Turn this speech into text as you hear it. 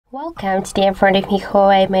Welcome, today in front of me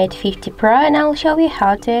Huawei Mate 50 Pro, and I'll show you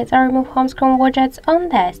how to add or remove home screen widgets on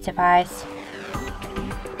this device.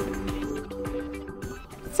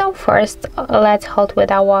 So first, let's hold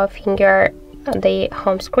with our finger the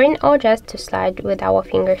home screen, or just to slide with our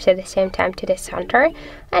fingers at the same time to the center,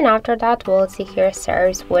 and after that we'll see here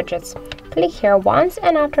service widgets. Click here once,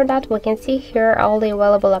 and after that we can see here all the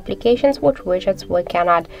available applications which widgets we can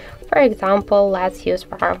add. For example, let's use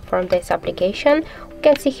from this application. We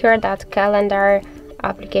can see here that calendar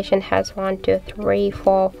application has 1, 2, 3,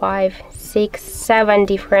 4, 5, 6, 7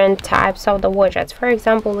 different types of the widgets. For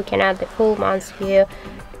example, we can add the full month view,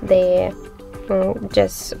 the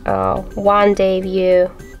just 1 day view,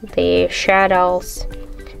 the shadows.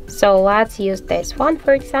 So let's use this one.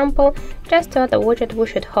 For example, just to add the widget, we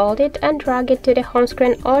should hold it and drag it to the home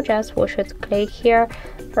screen, or just we should click here.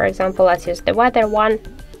 For example, let's use the weather one.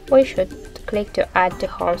 We should click to add to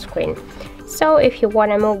home screen. So if you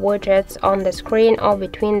want to move widgets on the screen or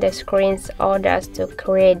between the screens, or just to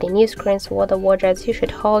create the new screens for the widgets, you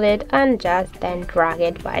should hold it and just then drag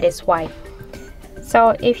it by this way.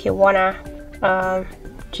 So if you wanna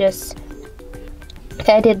just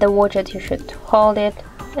edit the widget, you should hold it,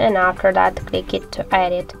 and after that click it to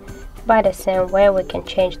edit. By the same way we can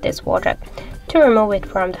change this widget. To remove it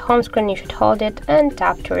from the home screen, you should hold it and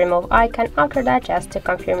tap to remove icon. After that, just to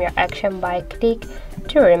confirm your action by click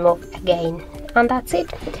to remove again. And that's it.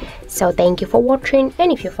 So thank you for watching, and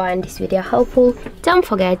if you find this video helpful, don't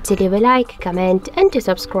forget to leave a like, comment and to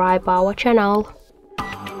subscribe our channel.